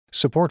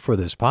Support for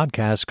this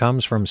podcast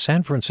comes from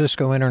San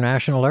Francisco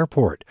International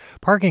Airport.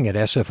 Parking at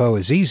SFO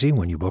is easy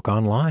when you book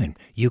online.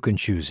 You can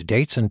choose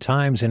dates and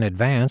times in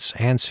advance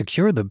and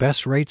secure the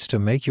best rates to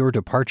make your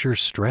departure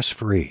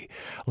stress-free.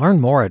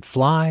 Learn more at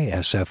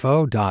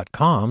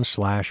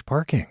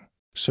flysfo.com/parking.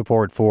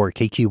 Support for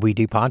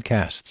KQED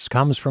podcasts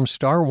comes from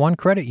Star One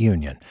Credit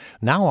Union,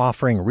 now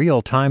offering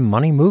real-time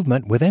money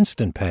movement with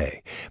Instant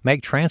Pay.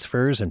 Make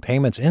transfers and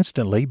payments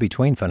instantly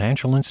between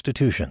financial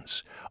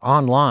institutions,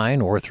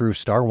 online or through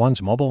Star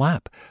One's mobile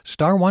app.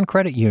 Star One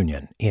Credit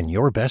Union, in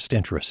your best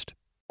interest.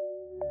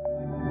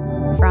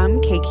 From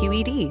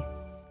KQED.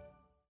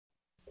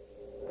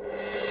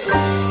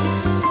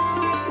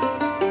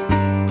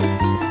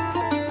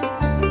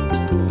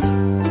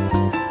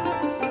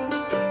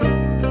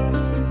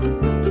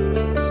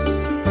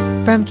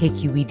 From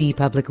KQED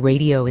Public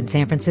Radio in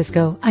San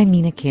Francisco, I'm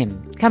Mina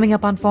Kim. Coming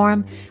up on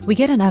Forum, we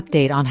get an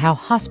update on how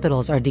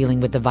hospitals are dealing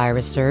with the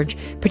virus surge,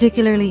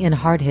 particularly in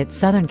hard-hit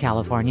Southern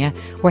California,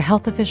 where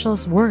health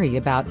officials worry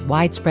about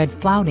widespread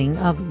flouting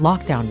of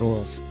lockdown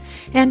rules.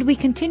 And we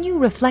continue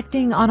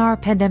reflecting on our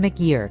pandemic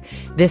year,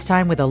 this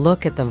time with a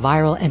look at the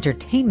viral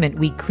entertainment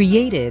we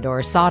created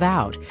or sought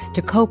out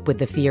to cope with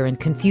the fear and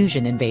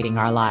confusion invading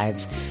our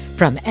lives.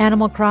 From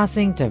Animal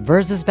Crossing to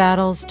Versus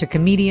battles to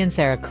comedian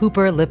Sarah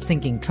Cooper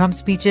lip-syncing Trump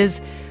speeches,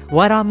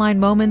 what online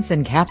moments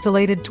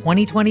encapsulated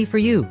 2020 for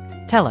you?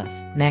 Tell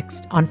us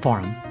next on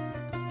Forum.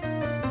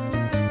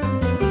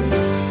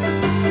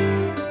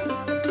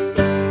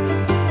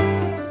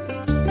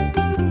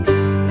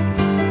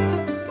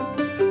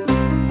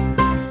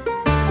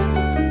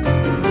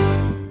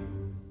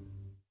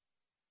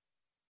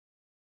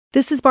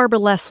 This is Barbara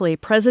Leslie,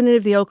 President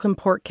of the Oakland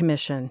Port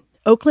Commission.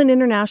 Oakland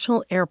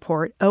International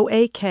Airport,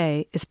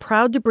 OAK, is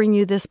proud to bring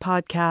you this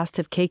podcast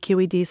of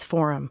KQED's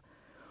Forum.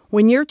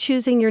 When you're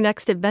choosing your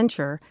next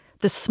adventure,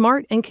 the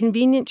smart and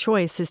convenient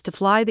choice is to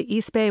fly the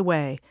East Bay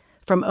Way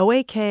from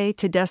OAK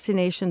to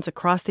destinations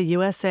across the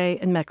USA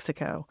and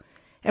Mexico.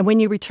 And when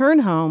you return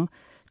home,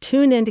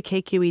 tune in to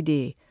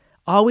KQED,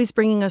 always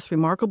bringing us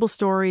remarkable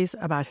stories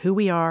about who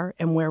we are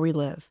and where we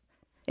live.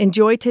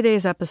 Enjoy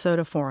today's episode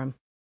of Forum.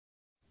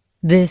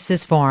 This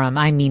is Forum.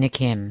 I'm Mina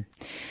Kim.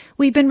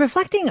 We've been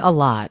reflecting a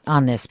lot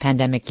on this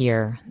pandemic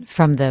year,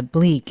 from the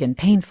bleak and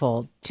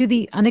painful to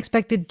the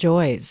unexpected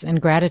joys and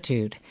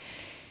gratitude.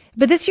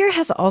 But this year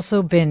has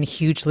also been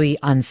hugely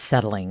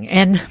unsettling,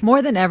 and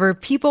more than ever,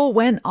 people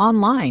went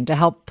online to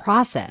help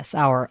process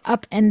our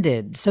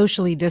upended,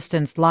 socially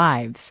distanced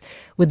lives,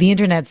 with the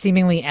internet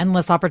seemingly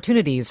endless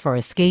opportunities for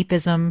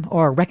escapism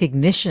or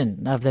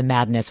recognition of the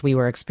madness we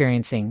were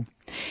experiencing.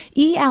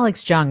 E.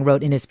 Alex Jung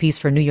wrote in his piece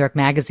for New York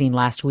Magazine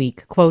last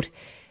week, quote,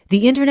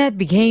 "The internet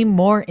became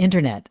more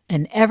internet,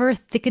 an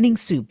ever-thickening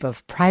soup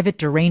of private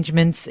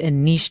derangements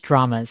and niche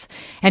dramas."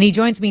 And he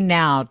joins me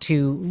now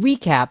to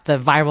recap the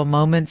viral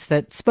moments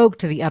that spoke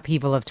to the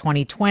upheaval of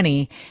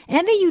 2020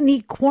 and the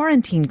unique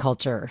quarantine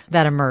culture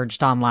that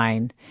emerged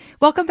online.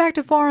 Welcome back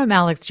to Forum,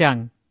 Alex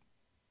Jung.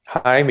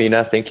 Hi,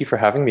 Mina. Thank you for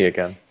having me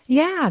again.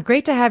 Yeah,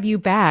 great to have you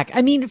back.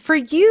 I mean, for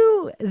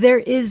you, there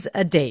is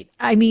a date.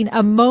 I mean,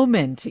 a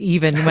moment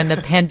even when the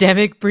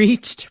pandemic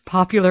breached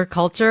popular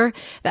culture.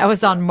 That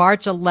was on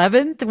March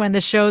 11th when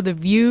the show The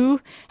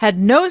View had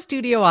no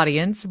studio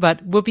audience,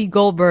 but Whoopi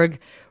Goldberg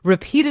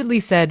repeatedly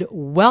said,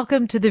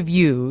 "Welcome to The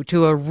View,"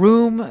 to a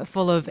room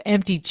full of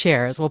empty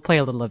chairs. We'll play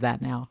a little of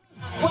that now.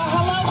 Well,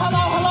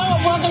 hello.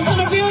 Welcome to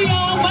The View,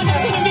 y'all. Welcome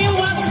to The View.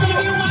 Welcome to The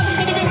View.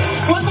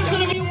 Welcome to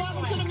The View. Welcome to The View.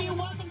 Welcome to The View.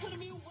 Welcome to The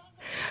View.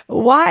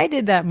 Why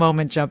did that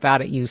moment jump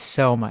out at you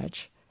so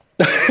much?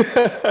 At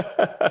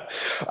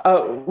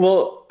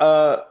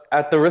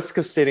the risk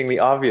of stating the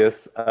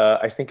obvious,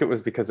 I think it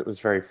was because it was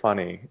very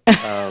funny.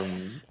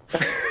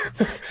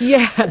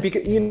 Yeah.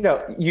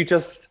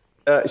 Because,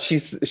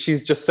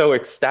 she's just so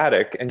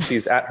ecstatic, and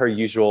she's at her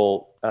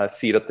usual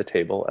seat at the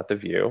table at The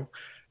View.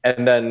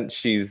 And then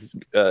she's,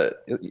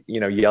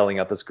 yelling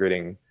out this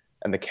greeting,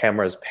 and the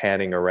camera's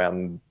panning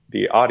around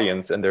the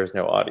audience, and there's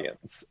no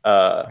audience.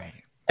 Right.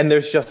 And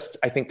I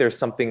think there's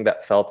something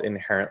that felt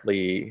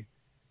inherently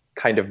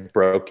kind of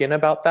broken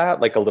about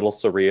that, like a little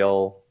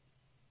surreal,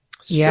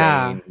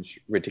 strange,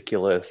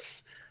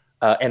 ridiculous.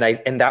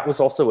 And that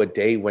was also a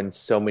day when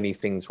so many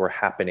things were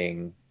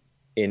happening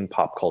in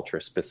pop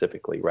culture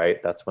specifically,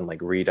 right? That's when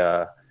like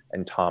Rita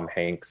and Tom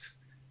Hanks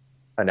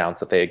announced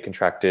that they had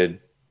contracted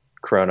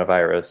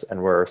coronavirus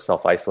and were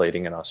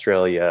self-isolating in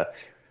Australia.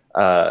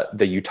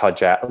 The Utah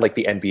Jazz, like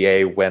the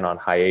NBA went on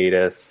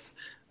hiatus.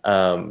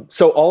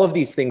 So all of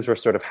these things were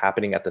sort of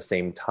happening at the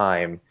same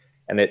time,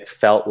 and it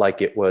felt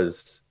like it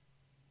was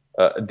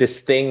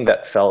this thing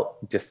that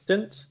felt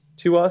distant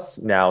to us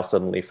now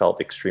suddenly felt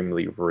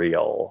extremely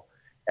real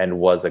and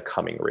was a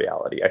coming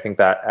reality. I think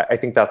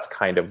that's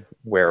kind of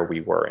where we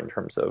were in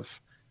terms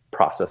of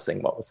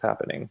processing what was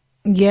happening.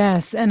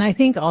 Yes. And I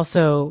think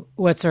also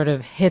what sort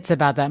of hits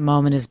about that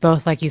moment is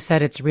both, like you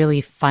said, it's really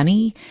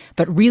funny,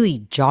 but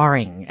really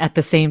jarring at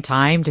the same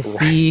time to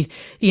see,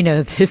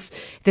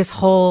 this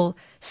whole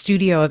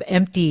studio of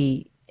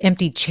empty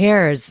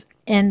chairs.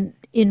 And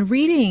In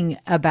reading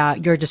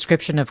about your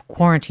description of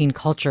quarantine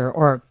culture,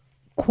 or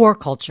core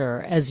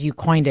culture, as you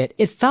coined it,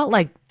 it felt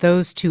like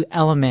those two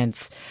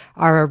elements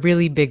are a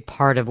really big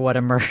part of what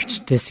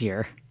emerged this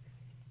year.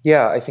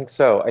 Yeah, I think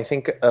so. I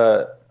think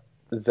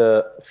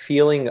the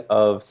feeling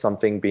of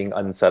something being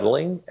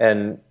unsettling,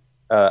 and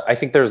I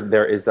think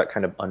there is that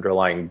kind of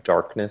underlying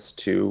darkness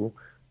to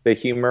the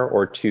humor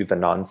or to the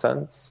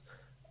nonsense.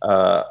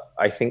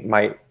 I think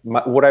my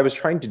what I was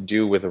trying to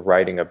do with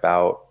writing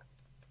about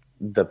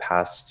the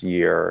past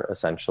year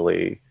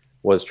essentially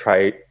was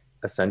try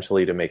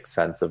essentially to make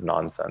sense of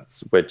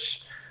nonsense,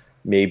 which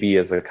maybe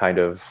is a kind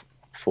of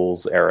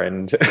fool's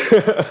errand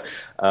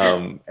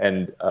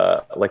and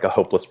like a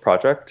hopeless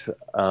project.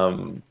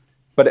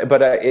 But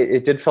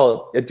it did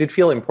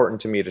feel important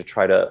to me to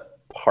try to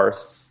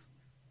parse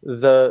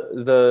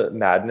the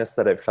madness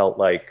that it felt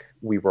like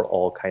we were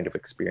all kind of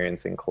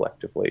experiencing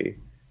collectively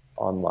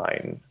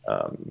online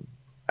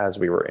as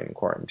we were in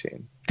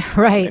quarantine.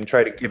 Right. And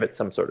try to give it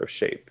some sort of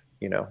shape,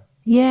 you know?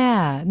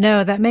 Yeah,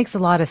 no, that makes a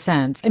lot of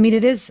sense. I mean,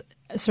 it is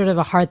sort of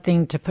a hard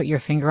thing to put your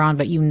finger on,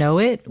 but you know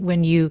it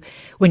when you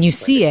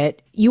see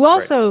it. You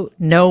also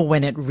know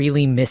when it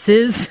really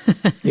misses.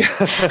 Yeah.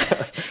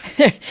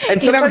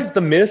 And sometimes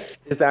the miss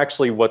is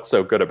actually what's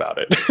so good about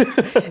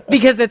it.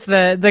 Because it's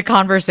the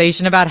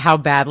conversation about how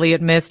badly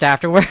it missed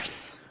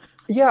afterwards.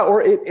 Yeah,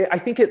 or I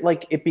think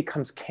it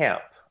becomes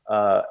camp.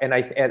 And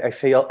it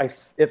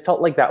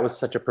felt like that was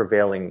such a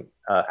prevailing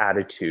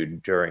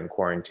attitude during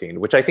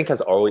quarantine, which I think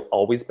has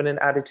always been an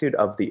attitude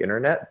of the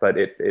internet, but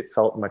it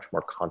felt much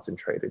more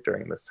concentrated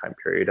during this time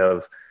period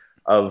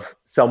of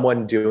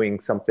someone doing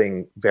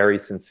something very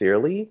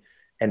sincerely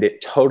and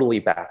it totally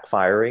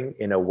backfiring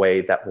in a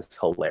way that was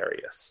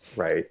hilarious,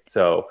 right?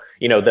 So,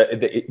 you know,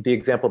 the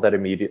example that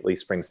immediately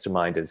springs to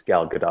mind is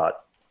Gal Gadot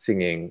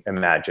singing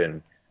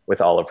Imagine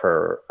with all of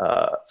her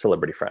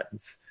celebrity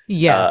friends.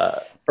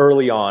 Yes.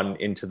 Early on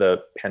into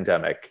the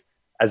pandemic,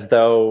 as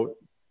though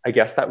I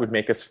guess that would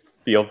make us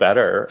feel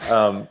better,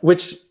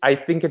 which I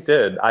think it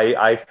did.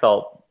 I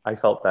felt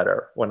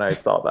better when I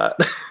saw that.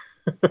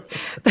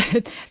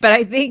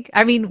 But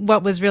I mean,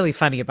 what was really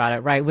funny about it,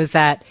 right, was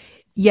that,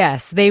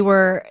 yes, they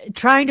were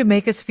trying to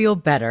make us feel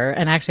better.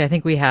 And actually, I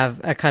think we have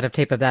a cut of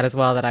tape of that as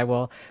well that I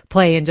will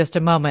play in just a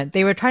moment.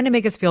 They were trying to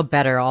make us feel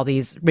better, all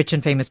these rich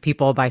and famous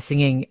people, by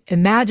singing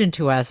Imagine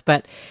to us.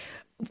 But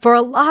for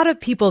a lot of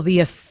people, the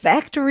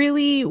effect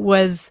really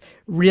was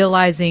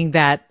realizing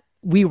that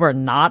we were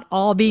not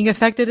all being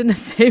affected in the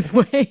same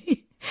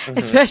way.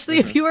 Especially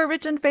if you were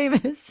rich and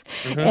famous.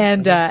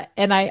 And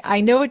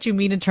I know what you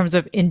mean in terms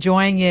of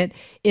enjoying it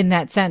in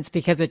that sense,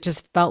 because it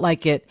just felt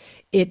like it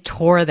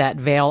tore that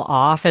veil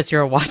off as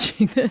you're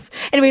watching this.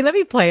 Anyway, let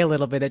me play a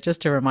little bit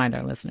just to remind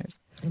our listeners.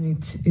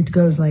 And it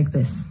goes like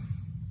this.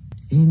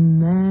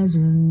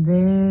 Imagine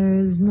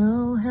there's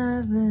no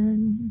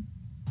heaven.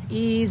 It's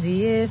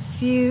easy if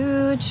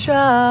you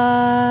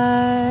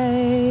try.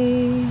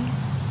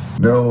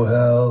 No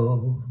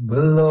hell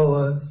below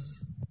us.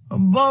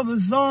 Above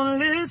us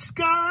only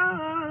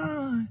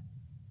sky.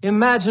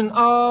 Imagine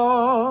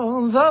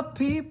all the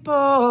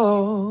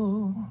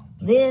people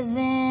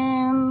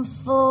Living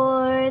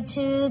for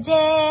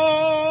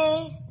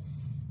today.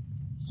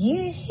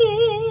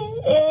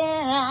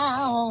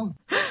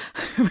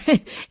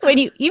 When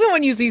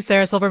you see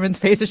Sarah Silverman's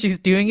face as she's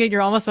doing it,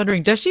 you're almost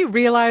wondering, does she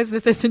realize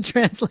this isn't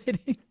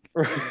translating?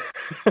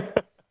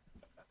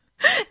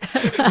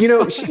 You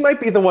know, she might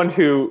be the one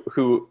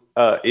who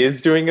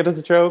is doing it as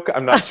a joke.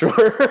 I'm not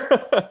sure.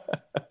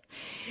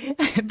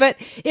 But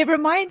it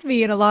reminds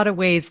me in a lot of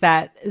ways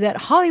that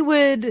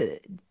Hollywood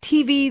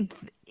TV,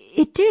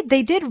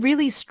 they did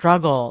really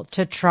struggle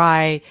to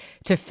try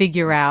to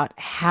figure out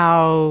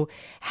how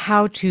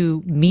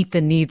to meet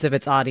the needs of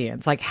its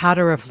audience, like how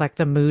to reflect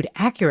the mood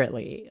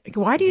accurately. Like,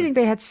 why do you think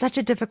they had such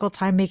a difficult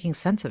time making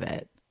sense of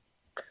it?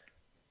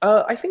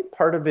 I think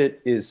part of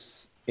it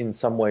is, in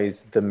some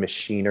ways, the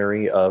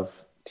machinery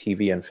of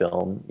TV and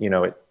film. You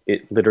know,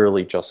 it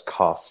literally just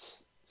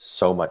costs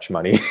so much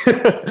money.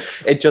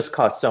 It just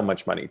costs so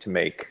much money to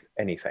make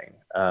anything.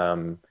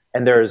 And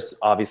there's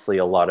obviously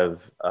a lot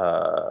of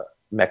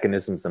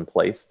mechanisms in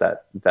place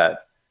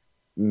that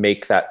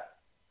make that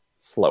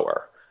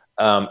slower.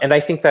 And I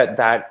think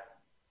that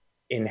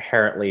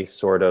inherently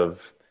sort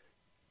of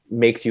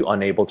makes you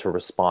unable to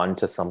respond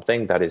to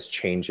something that is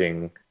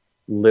changing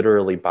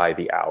literally by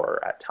the hour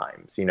at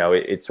times. You know,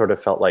 it sort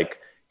of felt like,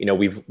 you know,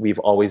 we've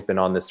always been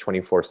on this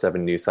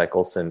 24/7 news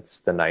cycle since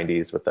the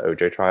 90s with the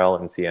OJ trial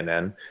and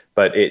CNN,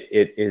 but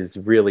it is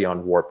really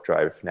on warp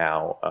drive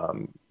now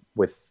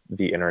with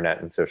the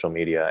internet and social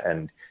media,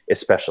 and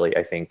especially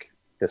I think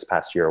this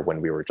past year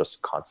when we were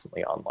just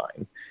constantly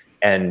online,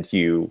 and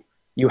you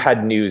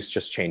had news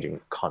just changing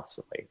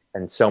constantly,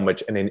 and so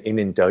much an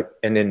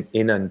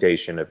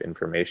inundation of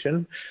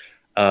information,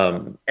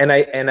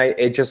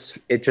 it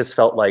just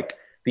felt like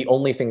the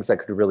only things that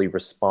could really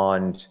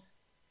respond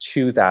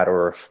to that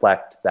or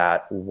reflect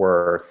that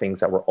were things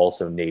that were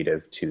also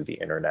native to the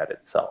internet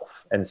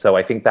itself. And so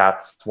I think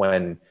that's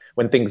when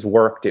things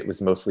worked, it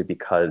was mostly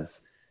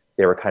because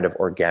they were kind of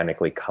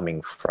organically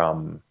coming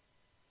from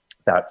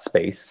that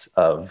space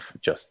of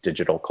just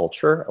digital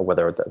culture,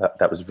 whether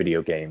that was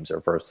video games or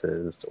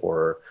Versus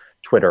or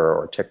Twitter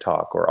or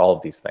TikTok or all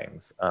of these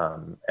things.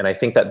 And I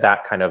think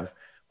that kind of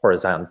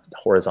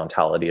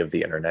horizontality of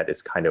the internet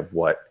is kind of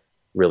what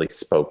really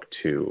spoke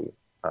to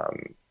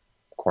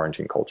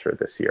quarantine culture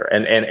this year.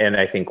 And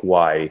I think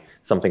why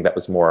something that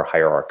was more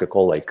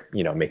hierarchical, like,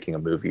 making a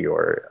movie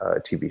or a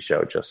TV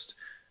show, just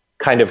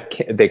kind of,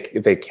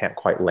 they can't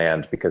quite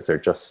land because they're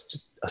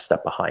just a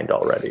step behind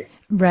already.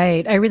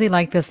 Right. I really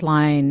like this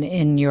line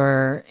in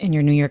your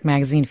New York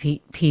Magazine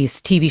piece.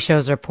 TV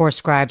shows are poor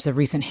scribes of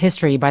recent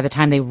history. By the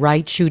time they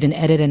write, shoot, and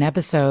edit an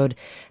episode,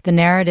 the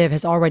narrative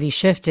has already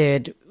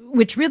shifted,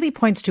 which really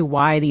points to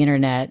why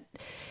the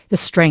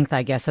strength,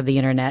 I guess, of the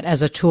internet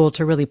as a tool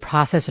to really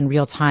process in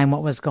real time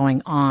what was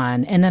going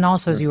on. And then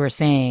also, as you were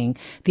saying,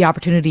 the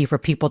opportunity for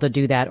people to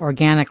do that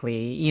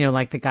organically,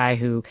 like the guy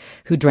who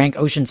drank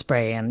ocean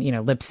spray and,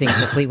 lip synced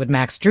to Fleetwood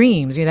Mac's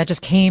Dreams. That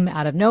just came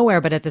out of nowhere,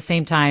 but at the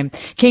same time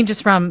came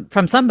just from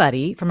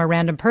somebody, from a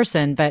random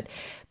person, but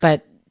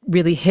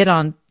really hit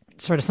on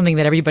sort of something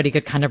that everybody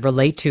could kind of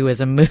relate to as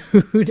a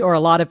mood, or a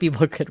lot of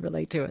people could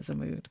relate to as a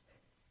mood.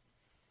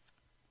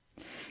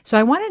 So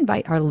I want to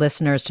invite our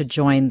listeners to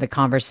join the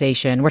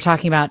conversation. We're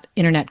talking about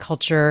internet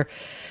culture,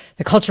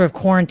 the culture of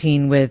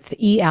quarantine, with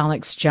E.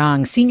 Alex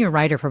Jung, senior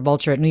writer for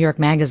Vulture at New York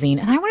Magazine.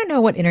 And I want to know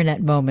what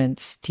Internet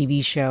Moments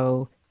TV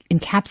show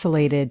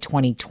encapsulated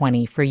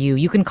 2020 for you.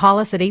 You can call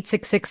us at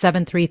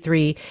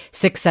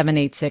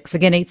 866-733-6786.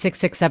 Again,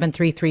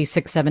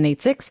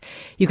 866-733-6786.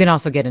 You can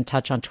also get in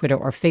touch on Twitter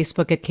or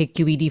Facebook at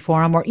KQED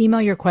Forum, or email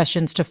your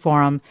questions to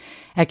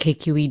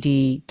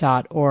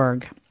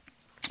forum@kqed.org.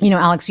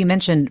 Alex, you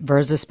mentioned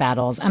Versus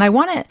battles, and I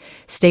want to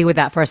stay with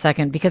that for a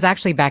second, because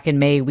actually back in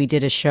May, we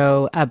did a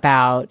show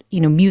about,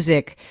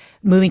 music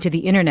moving to the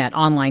internet,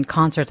 online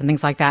concerts and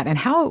things like that, and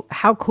how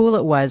cool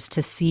it was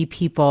to see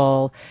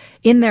people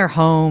in their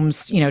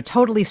homes,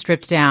 totally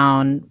stripped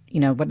down,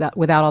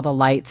 without all the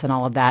lights and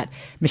all of that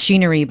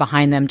machinery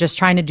behind them, just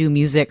trying to do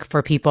music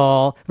for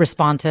people,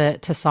 respond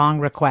to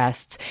song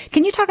requests.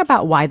 Can you talk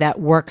about why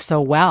that works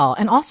so well?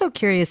 And also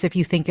curious if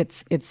you think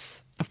it's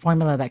a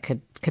formula that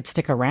could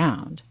stick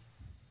around.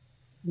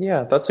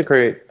 Yeah, that's a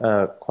great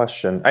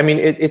question. I mean,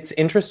 it's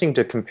interesting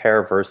to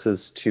compare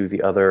Versus to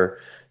the other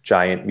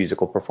giant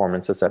musical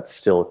performances that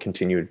still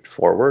continued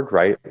forward,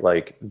 right?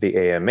 Like the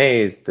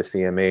AMAs, the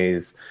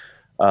CMAs,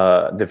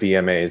 the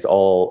VMAs,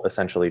 all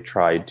essentially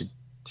tried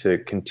to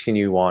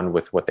continue on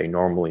with what they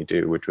normally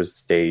do, which was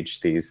stage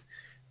these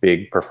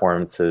big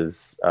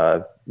performances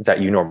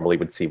that you normally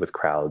would see with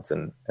crowds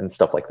and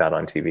stuff like that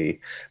on TV.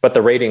 But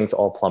the ratings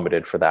all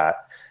plummeted for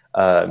that.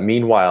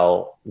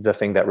 Meanwhile, the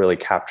thing that really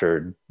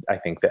captured, I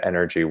think, the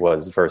energy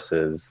was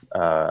Versus,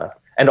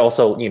 and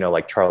also,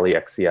 like Charli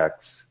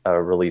XCX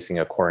releasing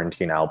a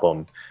quarantine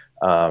album,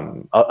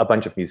 a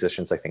bunch of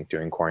musicians, I think,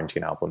 doing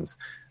quarantine albums.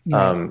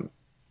 Yeah.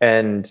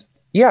 And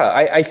yeah,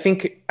 I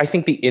think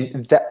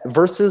that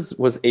Versus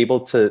was able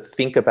to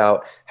think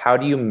about how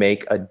do you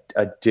make a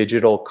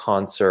digital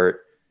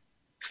concert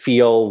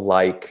feel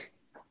like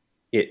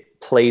it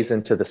plays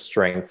into the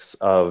strengths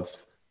of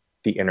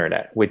the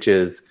internet, which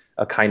is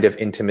a kind of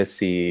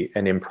intimacy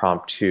and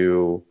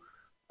impromptu,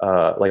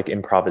 like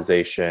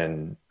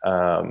improvisation,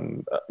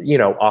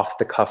 off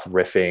the cuff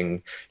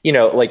riffing,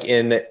 like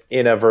in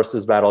a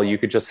Versus battle, you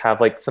could just have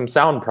like some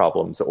sound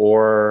problems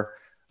or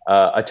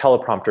a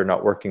teleprompter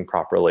not working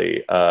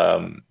properly,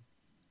 or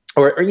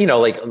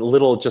like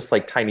little, just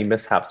like tiny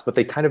mishaps, but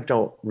they kind of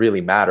don't really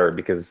matter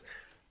because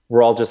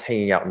we're all just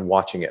hanging out and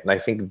watching it. And I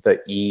think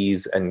the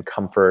ease and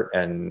comfort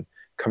and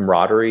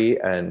camaraderie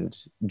and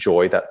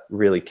joy that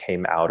really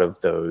came out of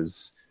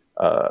those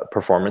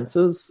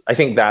performances, I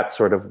think that's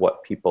sort of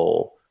what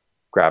people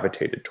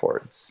gravitated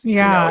towards.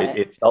 Yeah.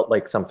 It felt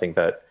like something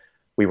that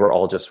we were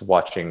all just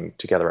watching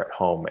together at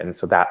home. And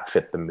so that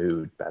fit the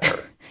mood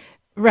better.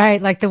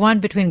 Right, like the one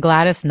between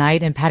Gladys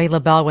Knight and Patti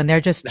LaBelle when they're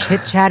just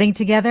chit-chatting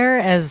together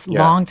as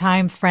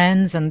longtime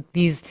friends and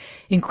these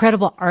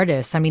incredible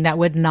artists. I mean, that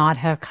would not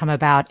have come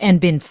about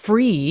and been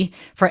free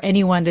for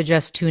anyone to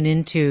just tune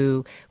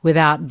into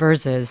without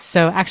Versus.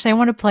 So actually, I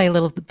want to play a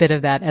little bit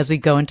of that as we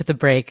go into the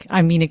break.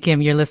 I'm Mina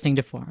Kim. You're listening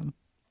to Forum.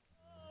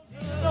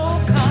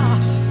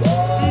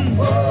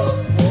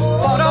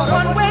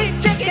 One-way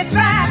ticket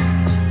back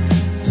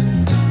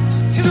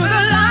to the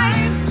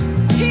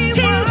life he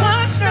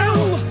once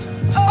knew.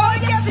 Oh,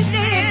 yes, he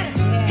did.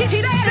 He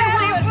said he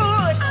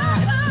would.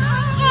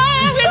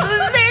 He's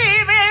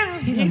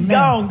leaving. He's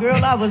gone, girl.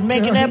 I was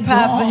making that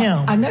pie for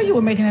him. I know you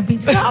were making that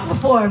pizza pie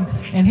before him,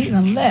 and he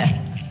done left.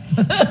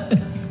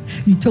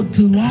 You took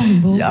too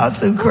long, boo. Y'all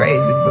so crazy,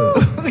 boo.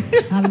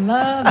 I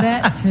love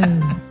that,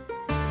 too.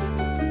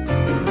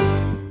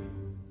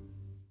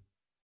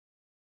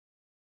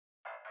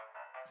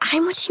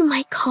 I'm what you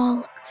might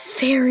call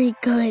very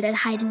good at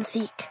hide and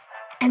seek.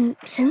 And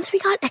since we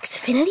got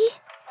Xfinity,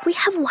 we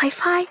have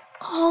Wi-Fi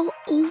all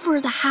over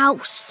the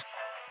house,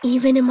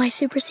 even in my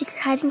super secret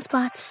hiding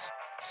spots.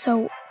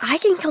 So I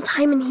can kill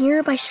time in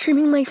here by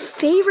streaming my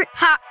favorite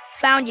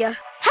Found you.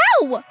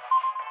 How?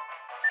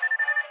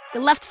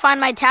 You left Find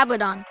My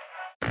tablet on.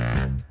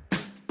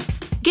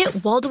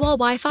 Get wall-to-wall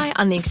Wi-Fi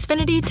on the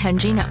Xfinity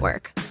 10G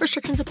network.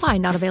 Restrictions apply.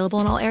 Not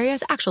available in all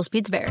areas. Actual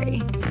speeds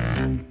vary.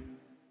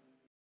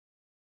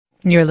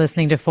 You're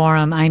listening to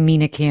Forum. I'm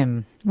Mina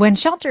Kim. When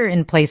Shelter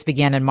in Place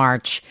began in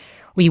March,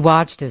 we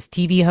watched as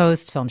TV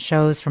hosts filmed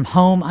shows from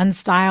home,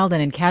 unstyled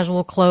and in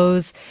casual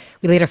clothes.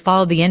 We later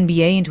followed the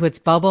NBA into its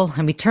bubble,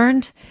 and we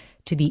turned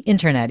to the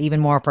internet even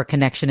more for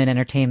connection and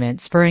entertainment,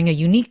 spurring a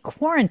unique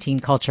quarantine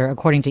culture,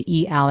 according to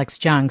E. Alex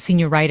Jung,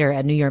 senior writer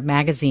at New York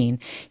Magazine.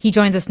 He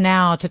joins us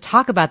now to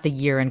talk about the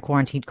year in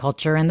quarantine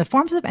culture and the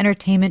forms of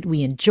entertainment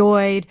we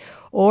enjoyed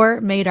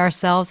or made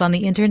ourselves on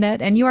the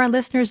internet. And you, our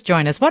listeners,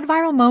 join us. What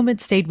viral moment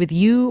stayed with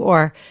you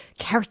or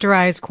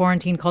characterized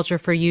quarantine culture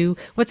for you?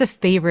 What's a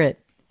favorite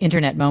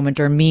internet moment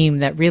or meme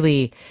that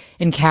really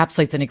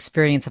encapsulates an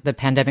experience of the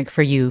pandemic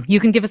for you?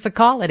 You can give us a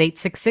call at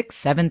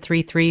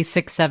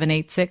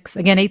 866-733-6786.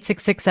 Again,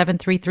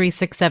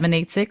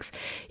 866-733-6786.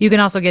 You can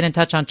also get in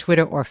touch on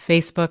Twitter or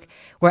Facebook.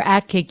 We're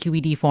at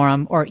KQED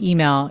Forum, or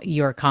email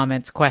your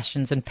comments,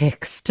 questions, and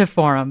pics to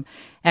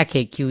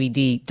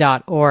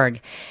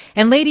forum@kqed.org.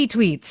 And Lady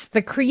tweets,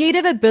 the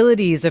creative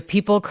abilities of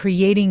people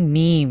creating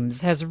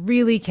memes has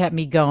really kept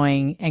me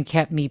going and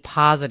kept me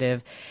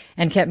positive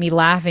and kept me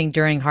laughing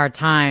during hard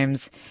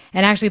times.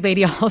 And actually,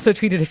 Lady also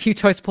tweeted a few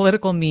choice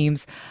political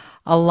memes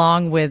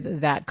along with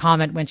that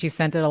comment when she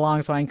sent it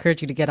along. So I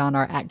encourage you to get on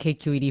our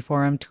 @KQED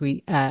Forum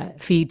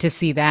feed to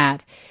see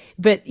that.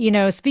 But,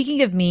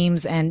 speaking of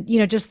memes and,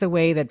 just the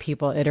way that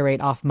people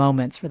iterate off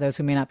moments, for those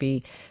who may not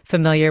be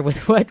familiar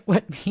with what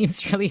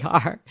memes really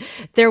are,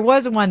 there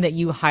was one that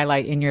you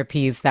highlight in your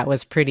piece that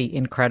was pretty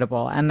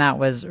incredible, and that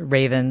was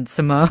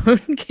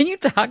Raven-Symoné. Can you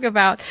talk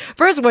about,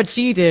 first, what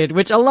she did,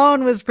 which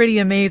alone was pretty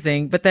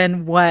amazing, but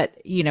then what,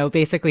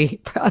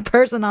 basically a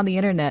person on the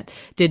internet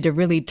did to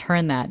really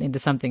turn that into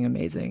something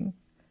amazing?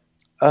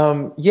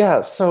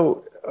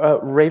 So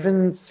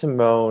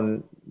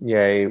Raven-Symoné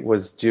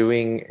was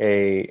doing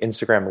a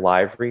Instagram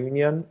live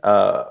reunion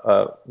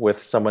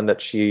with someone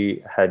that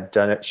she had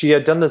done it. She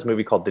had done this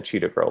movie called The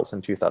Cheetah Girls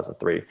in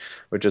 2003,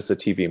 which is a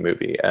TV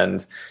movie.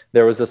 And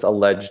there was this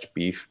alleged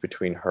beef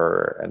between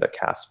her and a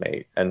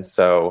castmate. And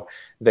so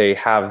they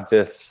have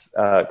this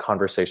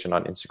conversation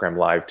on Instagram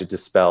Live to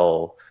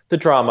dispel the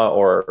drama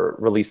or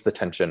release the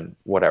tension,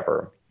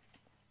 whatever.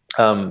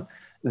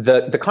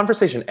 The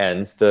conversation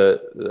ends.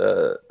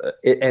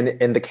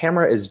 And the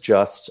camera is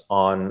just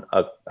on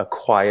a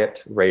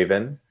quiet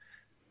Raven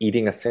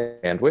eating a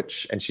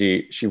sandwich, and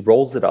she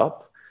rolls it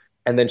up,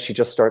 and then she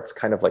just starts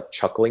kind of like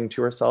chuckling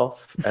to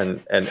herself, and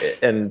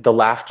the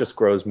laugh just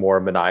grows more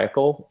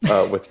maniacal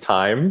with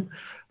time,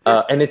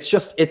 and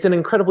it's an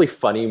incredibly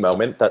funny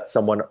moment that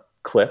someone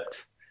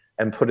clipped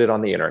and put it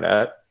on the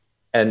internet,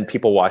 and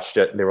people watched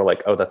it and they were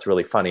like, oh, that's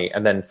really funny,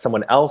 and then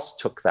someone else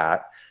took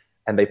that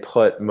and they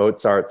put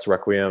Mozart's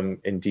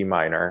Requiem in D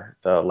minor,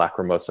 the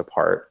Lacrimosa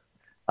part,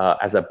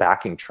 as a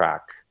backing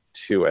track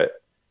to it.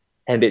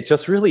 And it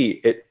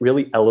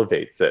really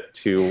elevates it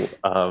to,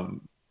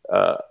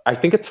 I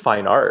think it's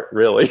fine art,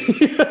 really.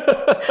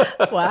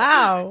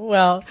 Wow.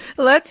 Well,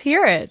 let's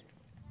hear it.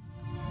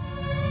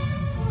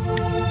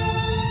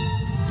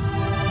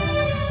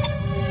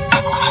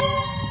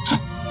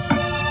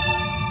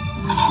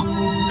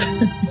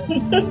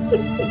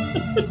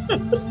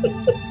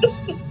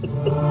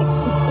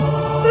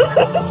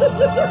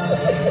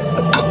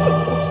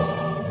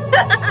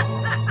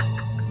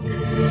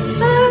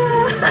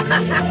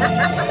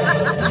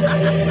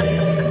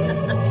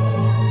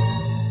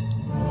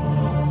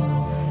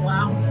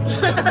 Wow.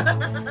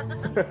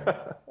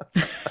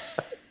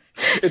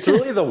 It's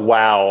really the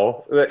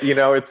wow that,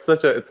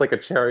 it's like a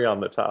cherry on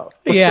the top.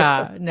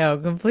 Yeah, no,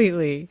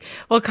 completely.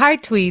 Well, Kai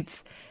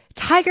tweets,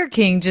 Tiger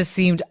King just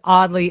seemed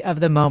oddly of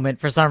the moment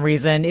for some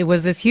reason. It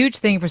was this huge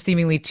thing for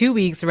seemingly 2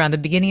 weeks around the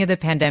beginning of the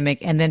pandemic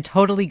and then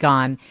totally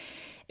gone.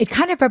 It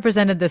kind of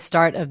represented the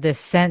start of this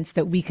sense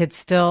that we could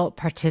still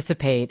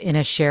participate in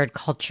a shared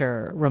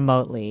culture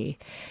remotely.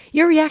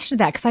 Your reaction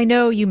to that, because I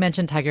know you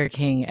mentioned Tiger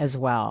King as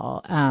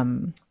well.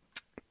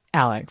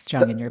 Alex,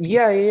 Jung, in your piece.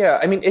 Yeah.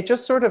 I mean, it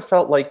just sort of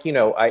felt like,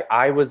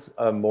 I was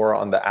more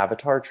on the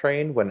Avatar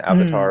train when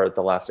Avatar,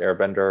 The Last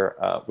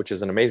Airbender, which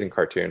is an amazing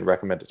cartoon,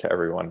 recommend it to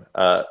everyone,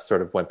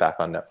 sort of went back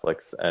on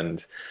Netflix,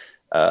 and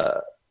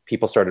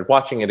people started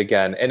watching it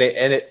again. And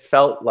it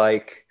felt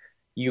like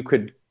you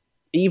could,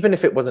 even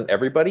if it wasn't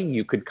everybody,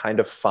 you could kind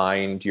of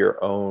find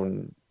your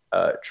own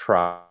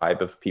tribe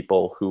of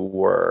people who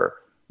were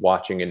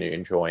watching and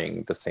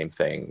enjoying the same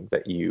thing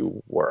that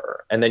you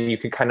were. And then you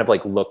could kind of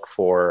like look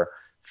for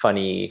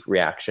funny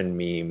reaction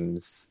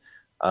memes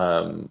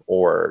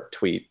or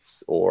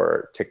tweets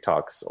or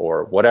TikToks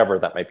or whatever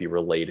that might be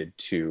related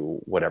to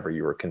whatever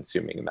you were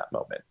consuming in that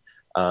moment.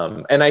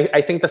 And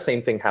I think the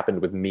same thing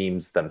happened with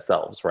memes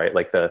themselves, right?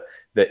 Like the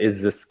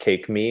is this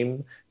cake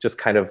meme just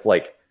kind of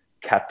like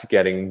kept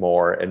getting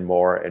more and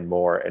more and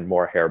more and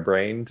more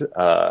harebrained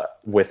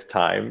with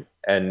time.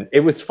 And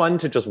it was fun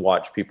to just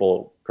watch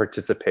people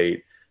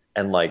participate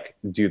and like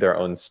do their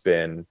own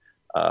spin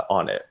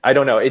on it. I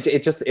don't know.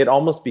 It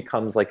almost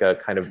becomes like a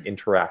kind of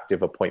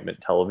interactive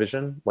appointment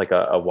television, like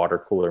a water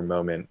cooler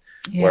moment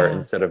where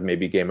instead of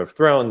maybe Game of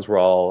Thrones, we're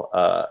all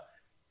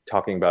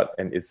talking about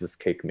an is this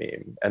cake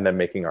meme and then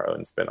making our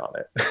own spin on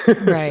it.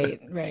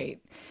 Right.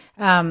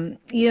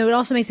 It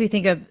also makes me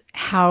think of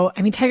how,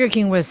 Tiger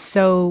King was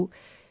so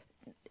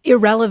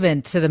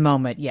irrelevant to the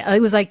moment. Yeah. It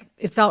was like,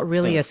 it felt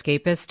really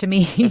escapist to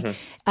me.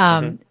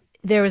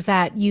 There was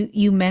that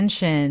you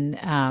mentioned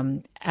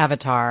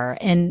Avatar,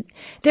 and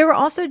there were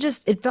also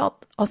it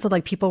felt also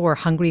like people were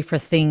hungry for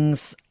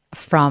things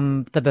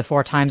from the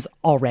before times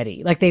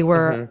already. Like they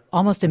were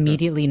almost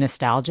immediately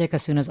nostalgic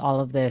as soon as all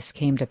of this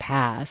came to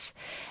pass.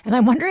 And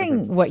I'm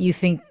wondering what you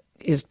think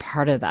is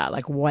part of that,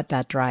 like what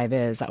that drive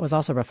is. That was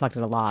also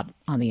reflected a lot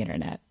on the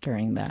internet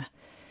during the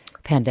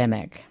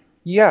pandemic.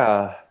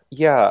 Yeah.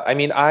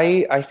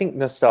 I think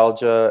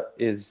nostalgia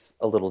is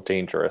a little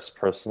dangerous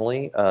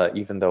personally,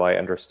 even though I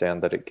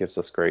understand that it gives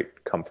us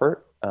great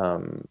comfort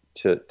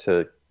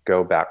to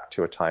go back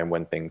to a time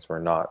when things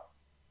were not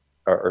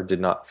or did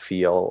not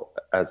feel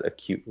as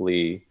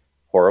acutely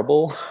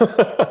horrible.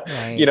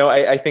 Right.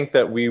 I think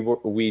that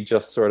we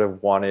just sort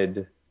of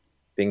wanted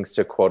things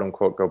to quote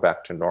unquote go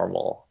back to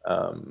normal.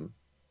 And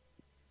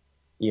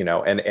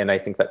I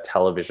think that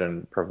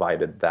television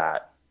provided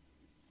that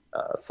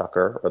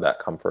succor or that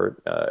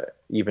comfort,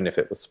 even if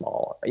it was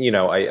small.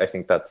 I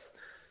think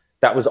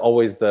that was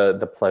always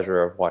the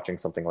pleasure of watching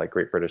something like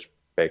Great British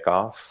Bake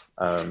Off.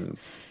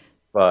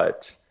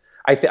 But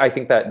I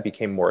think that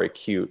became more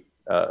acute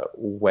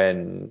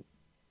when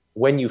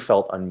you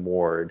felt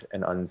unmoored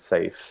and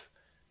unsafe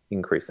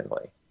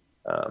increasingly.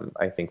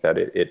 I think that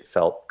it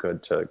felt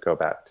good to go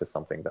back to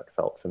something that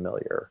felt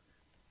familiar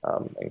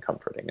and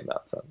comforting in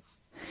that sense.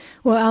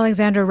 Well,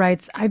 Alexander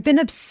writes, I've been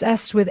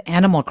obsessed with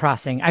Animal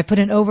Crossing. I put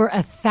in over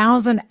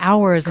 1,000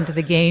 hours into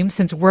the game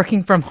since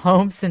working from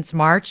home since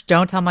March.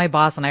 Don't tell my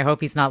boss, and I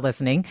hope he's not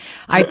listening.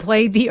 I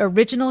played the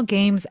original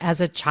games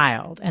as a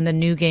child, and the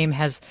new game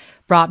has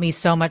brought me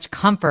so much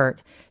comfort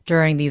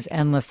during these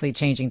endlessly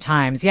changing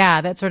times.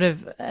 Yeah, that sort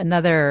of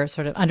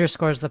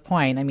underscores the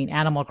point.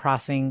 Animal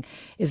Crossing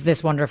is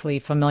this wonderfully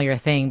familiar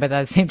thing, but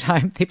at the same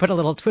time, they put a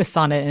little twist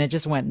on it and it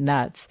just went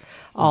nuts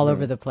all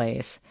over the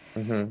place.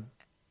 And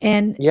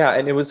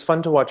it was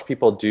fun to watch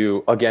people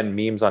do, again,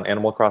 memes on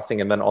Animal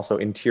Crossing, and then also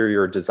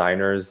interior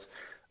designers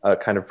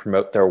kind of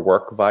promote their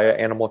work via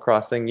Animal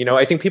Crossing.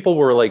 I think people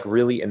were like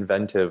really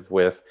inventive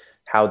with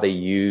how they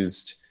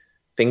used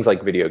things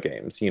like video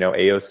games,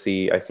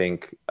 AOC, I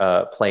think,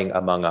 playing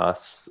Among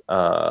Us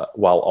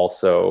while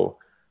also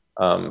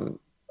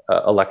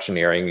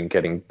electioneering and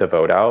getting the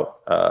vote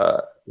out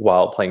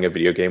while playing a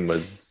video game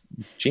was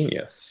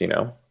genius,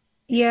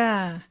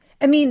 Yeah.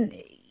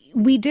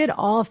 We did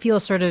all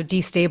feel sort of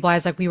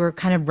destabilized, like we were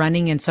kind of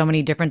running in so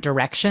many different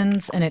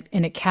directions, and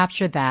it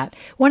captured that.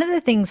 One of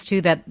the things,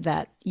 too,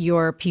 that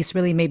your piece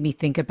really made me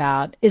think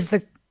about is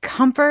the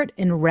comfort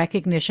and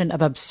recognition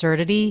of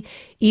absurdity,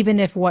 even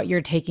if what you're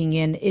taking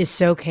in is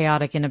so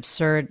chaotic and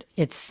absurd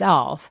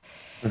itself.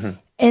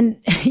 And,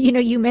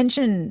 you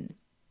mentioned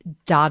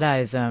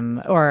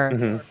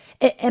Dadaism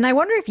and I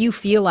wonder if you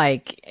feel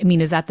like,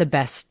 is that the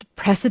best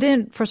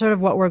precedent for sort of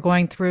what we're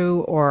going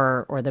through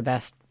or the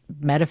best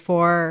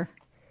metaphor?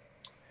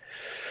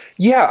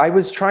 Yeah, I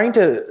was trying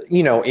to,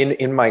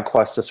 in my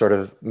quest to sort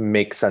of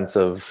make sense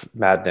of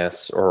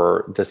madness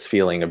or this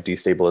feeling of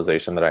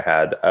destabilization that I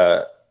had,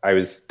 I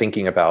was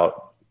thinking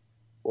about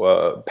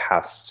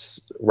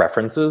past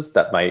references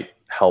that might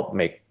help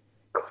make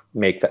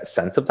that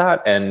sense of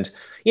that. And,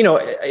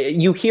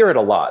 you hear it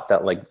a lot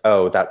that like,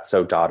 oh, that's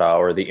so Dada,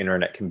 or the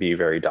internet can be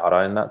very Dada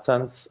in that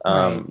sense.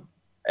 Right.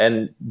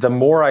 And the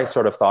more I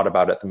sort of thought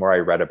about it, the more I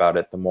read about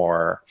it, the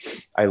more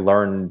I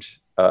learned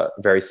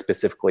very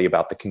specifically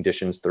about the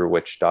conditions through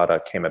which Dada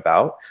came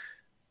about.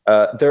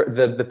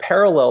 The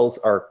parallels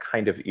are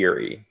kind of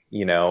eerie,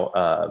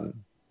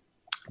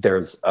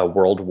 there's a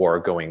world war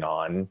going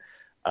on.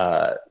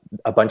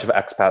 A bunch of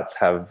expats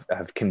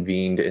have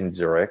convened in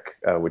Zurich,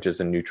 which is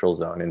a neutral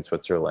zone in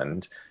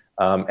Switzerland.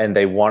 And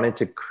they wanted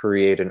to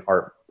create an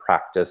art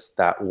practice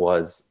that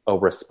was a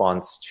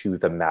response to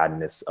the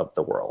madness of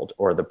the world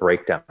or the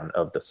breakdown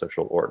of the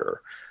social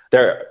order.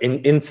 There,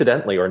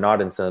 incidentally or not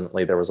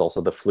incidentally, there was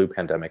also the flu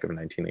pandemic of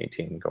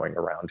 1918 going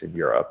around in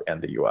Europe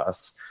and the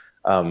US,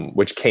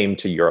 which came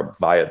to Europe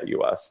via the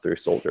US through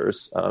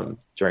soldiers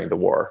during the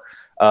war.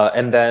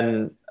 And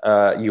then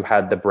you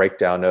had the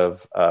breakdown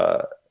of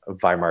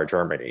Weimar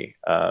Germany,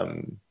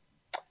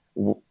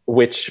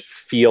 which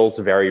feels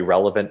very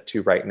relevant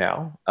to right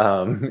now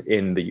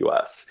in the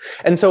US.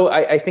 And so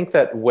I think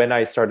that when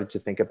I started to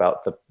think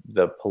about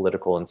the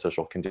political and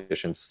social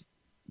conditions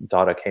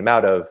Dada came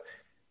out of,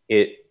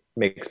 it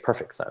makes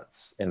perfect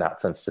sense in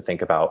that sense to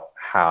think about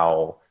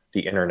how the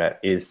internet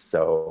is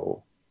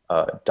so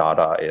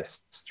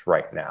Dadaist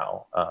right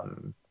now.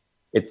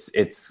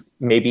 It's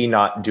maybe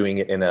not doing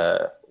it in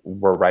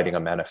we're writing a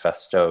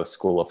manifesto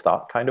school of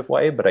thought kind of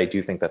way, but I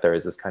do think that there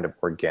is this kind of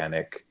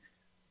organic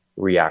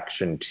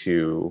reaction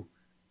to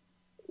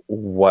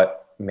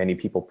what many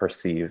people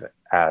perceive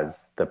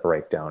as the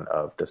breakdown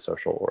of the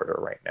social order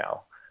right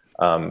now.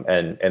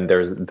 And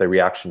there's the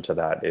reaction to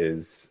that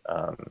is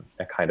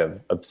a kind of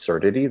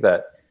absurdity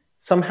that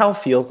somehow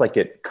feels like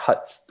it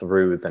cuts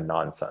through the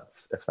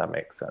nonsense, if that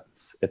makes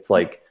sense. It's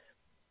like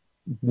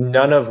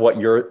none of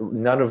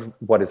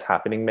what is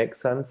happening makes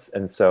sense,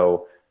 and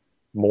so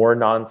more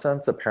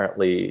nonsense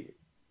apparently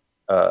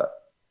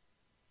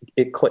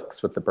it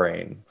clicks with the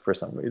brain for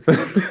some reason.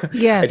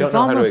 Yes, I don't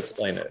know how to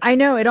explain it. I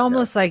know it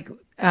almost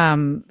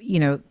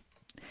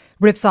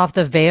rips off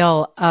the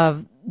veil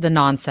of the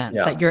nonsense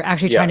that you're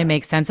actually trying to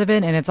make sense of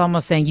it, and it's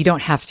almost saying you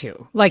don't have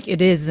to. Like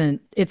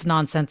it's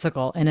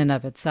nonsensical in and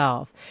of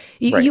itself.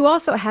 You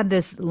also had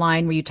this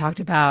line where you talked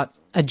about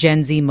a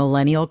Gen Z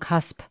millennial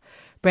cusp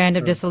brand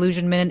of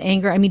disillusionment and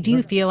anger. I mean, do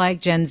you feel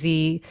like Gen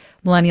Z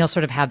millennials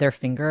sort of have their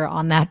finger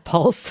on that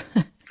pulse?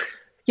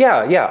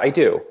 Yeah, I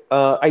do.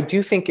 I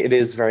do think it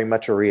is very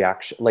much a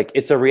reaction. Like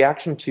it's a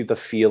reaction to the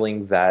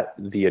feeling that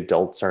the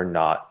adults are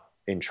not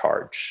in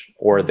charge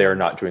or they're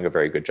not doing a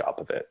very good job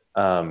of it.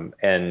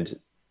 And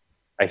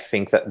I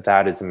think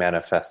that is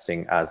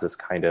manifesting as this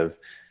kind of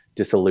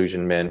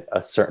disillusionment,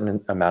 a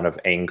certain amount of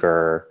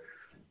anger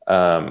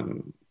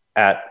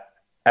at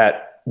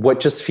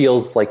what just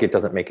feels like it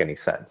doesn't make any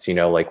sense.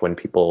 Like when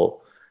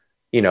people,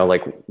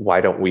 like, why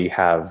don't we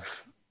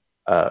have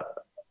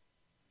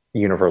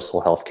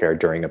universal healthcare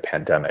during a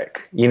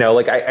pandemic?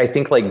 Like I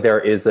think like there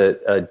is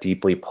a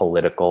deeply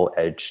political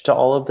edge to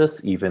all of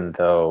this, even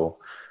though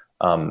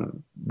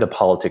the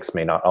politics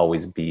may not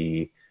always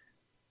be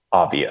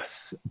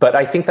obvious. But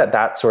I think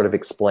that sort of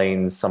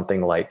explains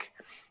something like,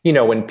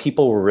 when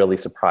people were really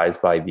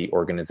surprised by the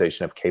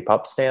organization of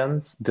K-pop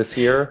stans this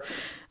year,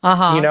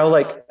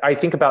 like I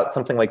think about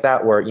something like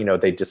that where,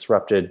 they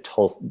disrupted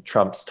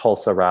Trump's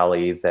Tulsa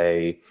rally.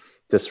 They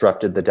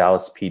disrupted the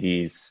Dallas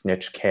PD's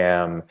snitch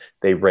cam.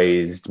 They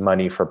raised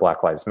money for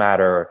Black Lives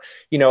Matter,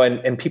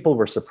 and people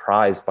were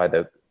surprised by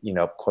the,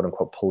 quote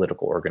unquote,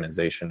 political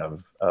organization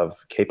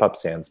of K-pop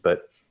stans.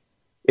 But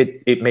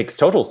it makes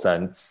total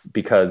sense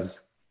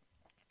because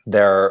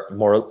they're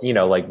more,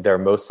 they're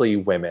mostly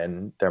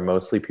women, they're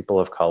mostly people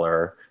of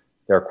color,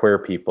 they're queer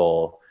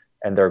people,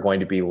 and they're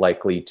going to be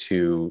likely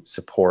to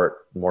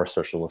support more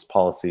socialist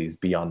policies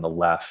beyond the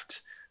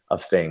left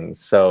of things.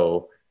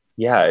 So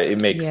yeah,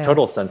 it makes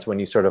total sense when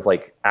you sort of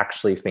like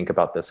actually think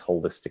about this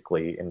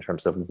holistically in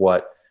terms of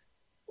what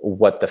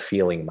the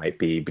feeling might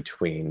be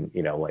between,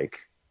 like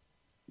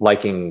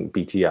liking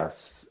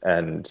BTS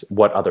and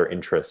what other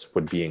interests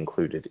would be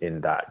included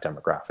in that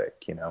demographic,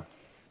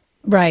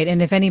 Right.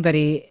 And if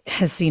anybody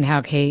has seen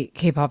how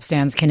K-pop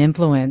stans can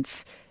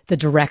influence the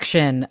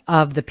direction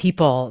of the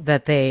people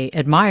that they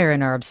admire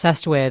and are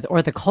obsessed with,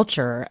 or the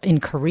culture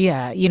in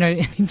Korea,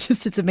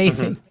 it's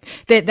amazing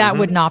that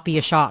would not be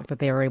a shock that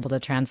they were able to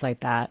translate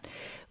that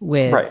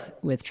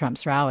with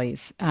Trump's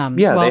rallies.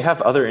 They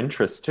have other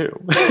interests too.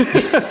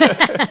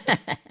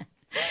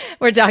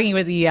 We're talking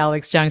with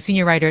Alex Jung,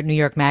 senior writer at New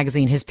York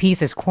Magazine. His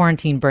piece is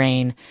Quarantine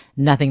Brain.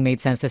 Nothing made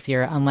sense this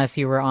year unless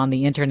you were on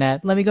the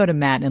internet. Let me go to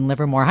Matt in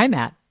Livermore. Hi,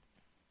 Matt.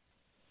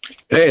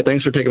 Hey,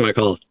 thanks for taking my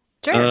call.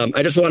 Sure.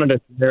 I just wanted to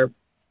share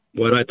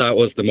what I thought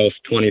was the most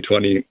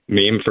 2020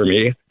 meme for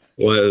me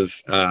was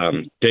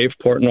Dave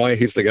Portnoy.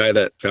 He's the guy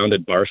that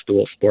founded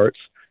Barstool Sports.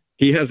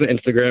 He has an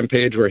Instagram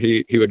page where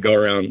he would go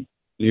around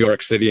New York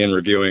City and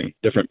reviewing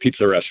different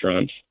pizza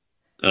restaurants.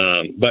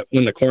 But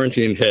when the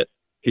quarantine hit,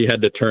 he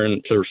had to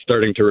turn to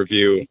starting to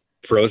review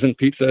frozen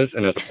pizzas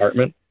in his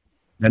apartment.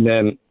 And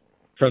then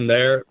from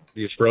there,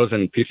 these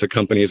frozen pizza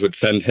companies would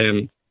send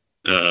him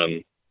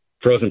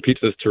frozen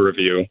pizzas to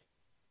review.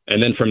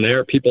 And then from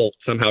there, people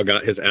somehow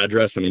got his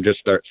address and would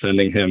just start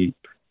sending him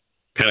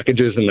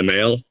packages in the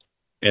mail.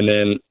 And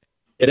then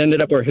it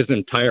ended up where his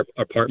entire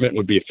apartment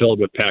would be filled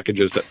with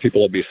packages that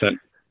people would be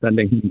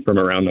sending him from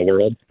around the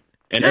world.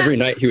 And every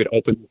night he would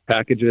open these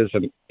packages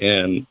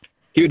and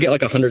he would get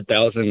like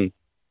 100,000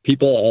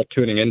 people all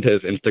tuning into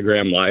his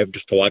Instagram live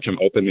just to watch him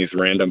open these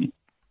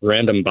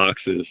random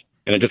boxes.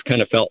 And it just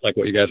kind of felt like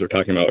what you guys were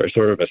talking about, or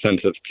sort of a sense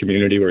of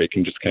community where you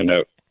can just kind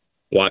of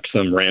watch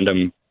some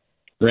random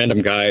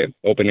guy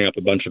opening up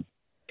a bunch of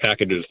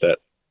packages that,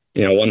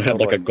 one had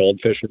like a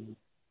goldfish,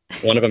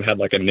 one of them had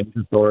like a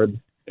ninja sword.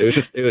 It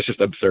was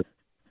just absurd.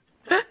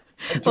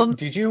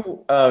 Did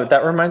you?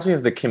 That reminds me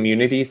of the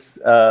Community's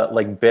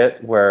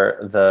bit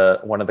where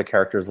one of the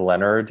characters,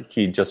 Leonard,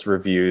 he just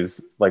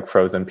reviews like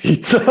frozen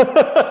pizza.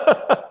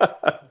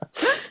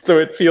 So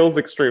it feels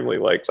extremely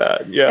like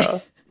that.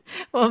 Yeah.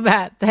 Well,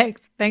 Matt,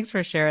 thanks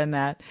for sharing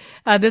that.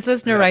 This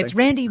listener writes,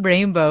 Randy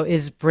Rainbow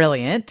is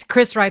brilliant.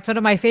 Chris writes, one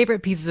of my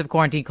favorite pieces of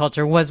quarantine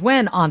culture was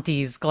when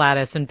aunties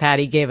Gladys and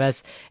Patty gave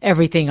us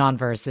everything on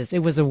Versus. It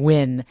was a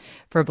win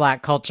for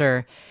Black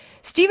culture.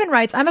 Stephen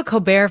writes, I'm a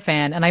Colbert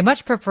fan, and I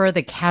much prefer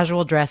the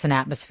casual dress and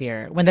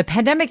atmosphere. When the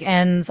pandemic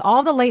ends,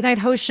 all the late-night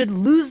hosts should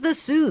lose the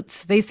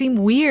suits. They seem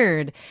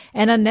weird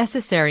and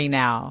unnecessary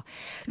now.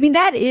 I mean,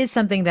 that is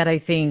something that I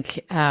think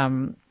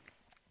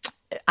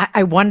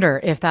I wonder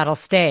if that'll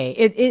stay.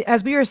 It,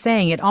 as we were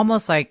saying, it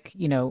almost like,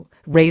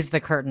 raised the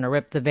curtain or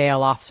ripped the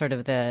veil off sort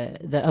of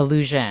the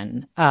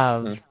illusion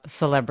of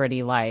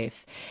celebrity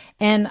life.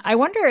 And I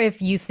wonder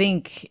if you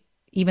think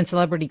even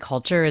celebrity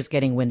culture is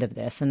getting wind of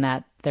this and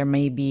that there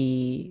may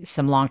be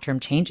some long-term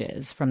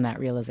changes from that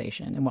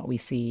realization in what we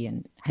see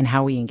and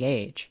how we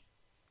engage.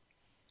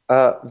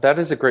 That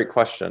is a great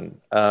question.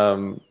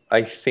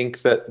 I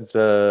think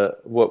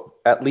that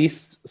at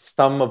least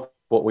some of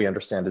what we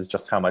understand is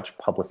just how much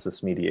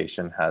publicist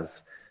mediation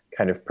has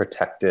kind of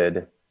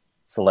protected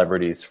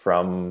celebrities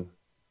from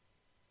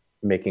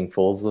making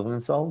fools of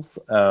themselves.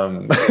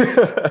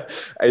 I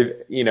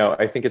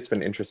think it's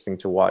been interesting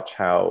to watch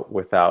how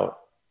with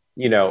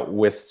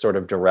sort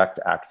of direct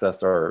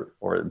access or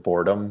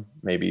boredom,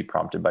 maybe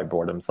prompted by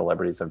boredom,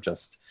 celebrities have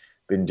just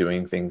been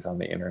doing things on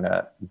the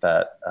internet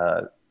that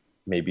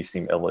maybe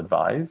seem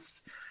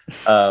ill-advised.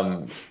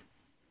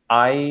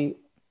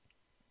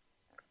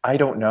 I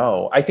don't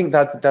know. I think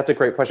that's a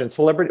great question.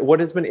 Celebrity.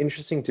 What has been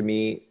interesting to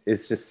me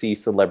is to see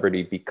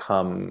celebrity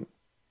become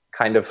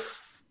kind of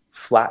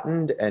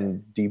flattened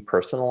and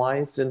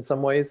depersonalized in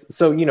some ways.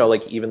 So,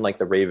 like even like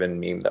the Raven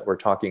meme that we're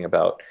talking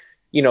about,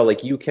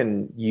 like you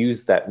can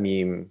use that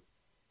meme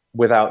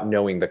without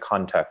knowing the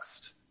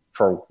context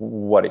for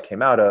what it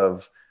came out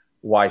of,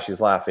 why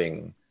she's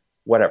laughing,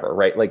 whatever,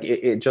 right? Like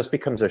it just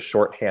becomes a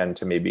shorthand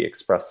to maybe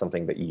express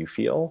something that you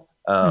feel.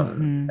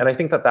 And I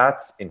think that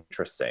that's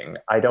interesting.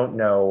 I don't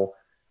know.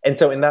 And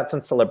so in that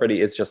sense,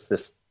 celebrity is just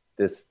this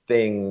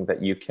thing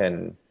that you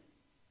can,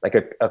 like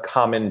a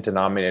common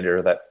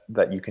denominator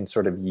that you can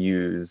sort of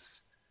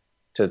use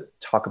to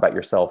talk about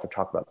yourself or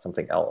talk about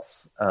something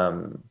else.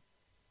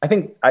 I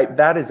think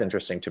that is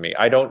interesting to me.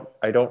 I don't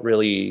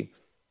really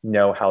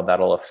know how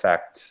that'll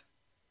affect,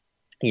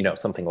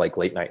 something like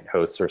late night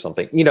hosts or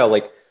something,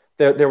 like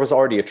there was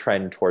already a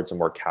trend towards a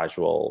more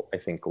casual, I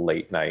think,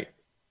 late night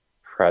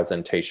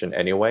presentation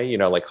anyway,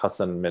 like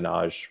Hasan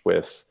Minhaj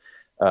with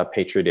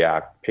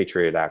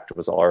Patriot Act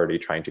was already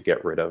trying to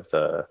get rid of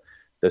the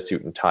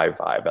suit and tie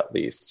vibe, at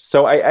least.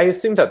 So I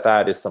assume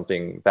that is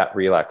something, that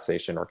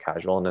relaxation or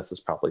casualness is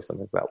probably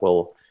something that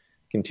will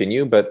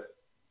continue, but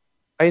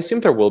I assume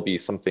there will be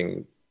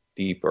something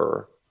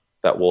deeper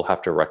that we'll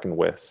have to reckon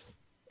with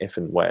if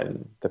and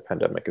when the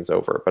pandemic is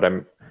over. But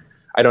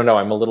I don't know.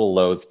 I'm a little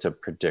loath to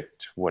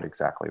predict what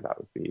exactly that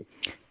would be.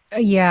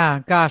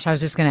 Yeah, gosh, I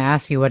was just going to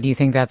ask you, what do you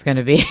think that's going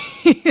to be?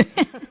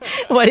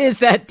 What is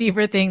that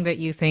deeper thing that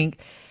you think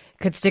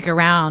could stick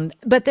around?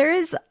 But there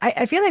is,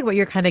 I feel like what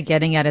you're kind of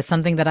getting at is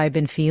something that I've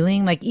been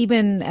feeling, like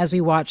even as we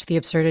watch the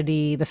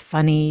absurdity, the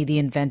funny, the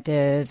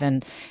inventive,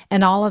 and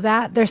all of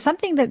that, there's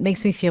something that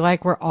makes me feel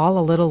like we're all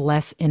a little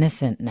less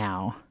innocent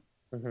now.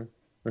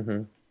 Mm-hmm.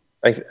 Mm-hmm.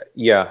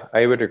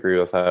 I would agree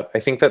with that. I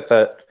think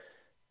that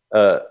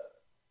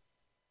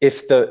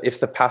if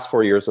the past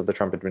 4 years of the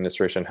Trump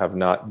administration have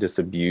not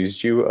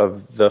disabused you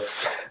of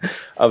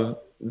of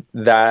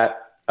that,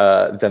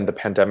 then the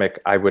pandemic,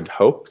 I would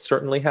hope,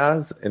 certainly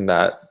has, in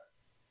that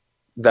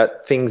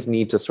things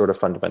need to sort of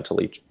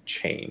fundamentally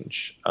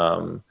change.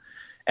 And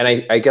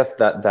I guess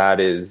that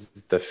is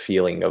the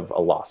feeling of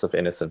a loss of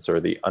innocence, or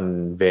the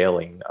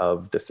unveiling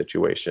of the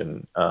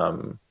situation,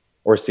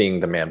 or seeing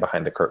the man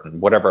behind the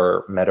curtain,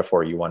 whatever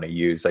metaphor you want to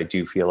use. I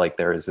do feel like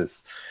there is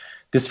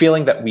this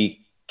feeling that we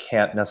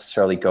can't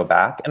necessarily go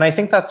back. And I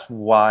think that's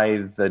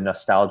why the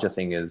nostalgia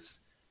thing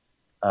is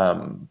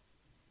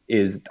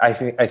I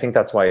think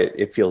that's why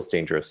it feels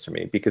dangerous to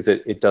me, because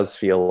it does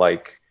feel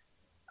like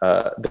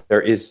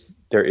there is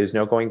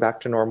no going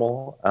back to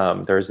normal.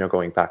 There is no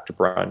going back to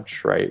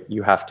brunch, right?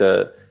 You have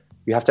to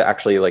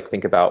actually like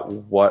think about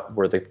what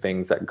were the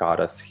things that got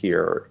us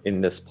here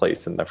in this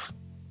place, and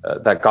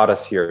that got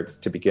us here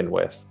to begin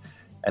with,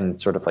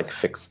 and sort of like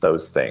fix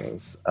those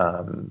things.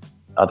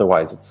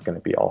 Otherwise, it's going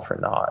to be all for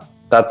naught.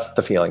 That's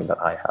the feeling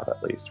that I have,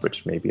 at least,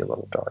 which may be a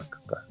little dark.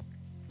 But.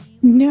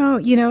 No,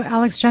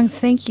 Alex Jung,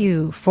 thank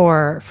you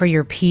for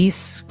your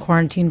piece,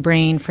 Quarantine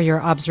Brain, for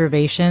your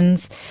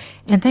observations.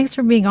 And thanks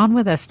for being on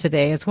with us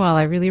today as well.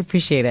 I really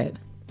appreciate it.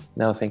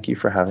 No, thank you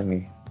for having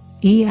me.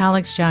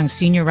 Alex Jung,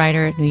 senior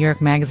writer at New York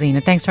Magazine.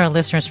 And thanks to our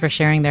listeners for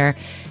sharing their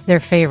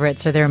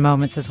favorites or their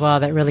moments as well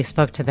that really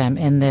spoke to them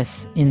in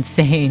this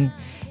insane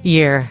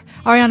year.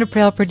 Ariana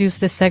Prale produced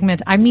this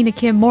segment. I'm Mina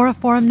Kim. More of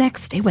Forum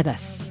next. Stay with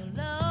us.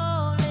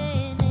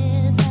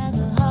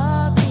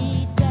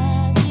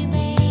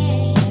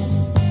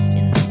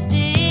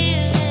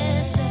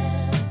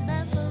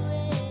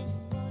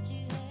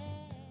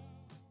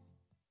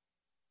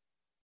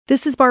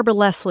 This is Barbara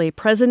Leslie,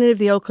 president of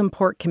the Oakland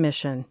Port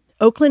Commission.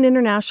 Oakland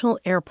International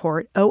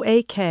Airport,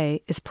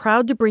 OAK, is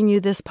proud to bring you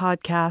this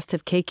podcast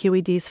of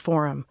KQED's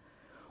Forum.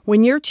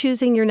 When you're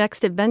choosing your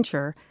next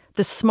adventure,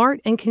 the smart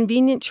and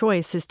convenient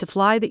choice is to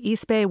fly the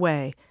East Bay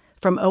Way,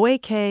 from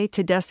OAK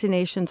to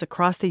destinations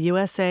across the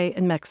USA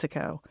and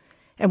Mexico.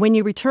 And when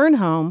you return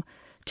home,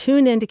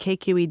 tune in to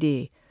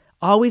KQED,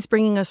 always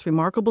bringing us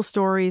remarkable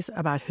stories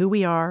about who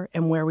we are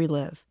and where we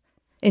live.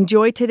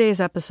 Enjoy today's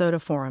episode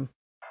of Forum.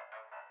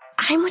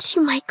 I'm what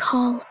you might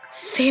call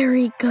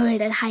very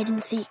good at hide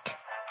and seek.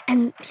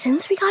 And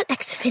since we got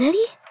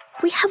Xfinity,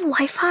 we have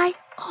Wi-Fi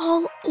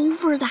all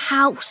over the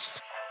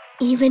house,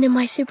 even in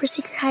my super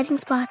secret hiding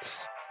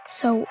spots.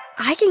 So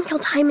I can kill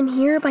time in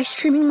here by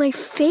streaming my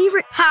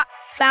favorite... Ha!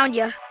 Found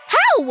ya.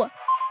 How?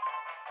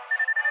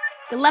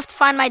 You left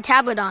Find My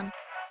tablet on.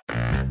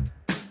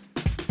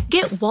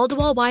 Get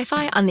wall-to-wall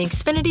Wi-Fi on the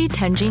Xfinity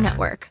 10G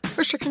network.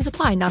 Restrictions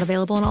apply. Not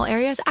available in all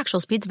areas.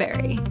 Actual speeds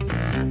vary.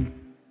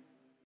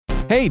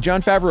 Hey,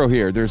 Jon Favreau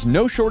here. There's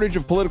no shortage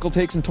of political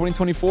takes in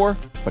 2024,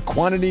 but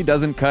quantity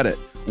doesn't cut it.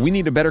 We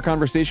need a better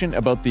conversation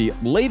about the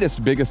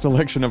latest biggest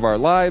election of our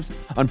lives.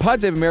 On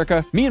Pod Save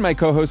America, me and my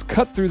co-hosts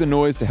cut through the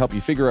noise to help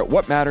you figure out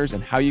what matters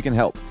and how you can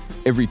help.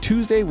 Every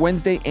Tuesday,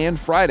 Wednesday, and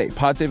Friday,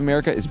 Pod Save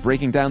America is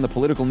breaking down the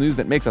political news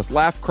that makes us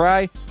laugh,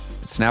 cry,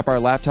 and snap our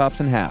laptops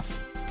in half.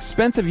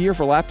 Expensive year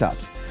for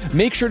laptops.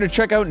 Make sure to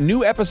check out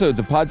new episodes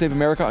of Pod Save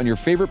America on your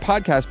favorite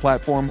podcast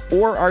platform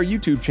or our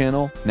YouTube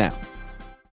channel now.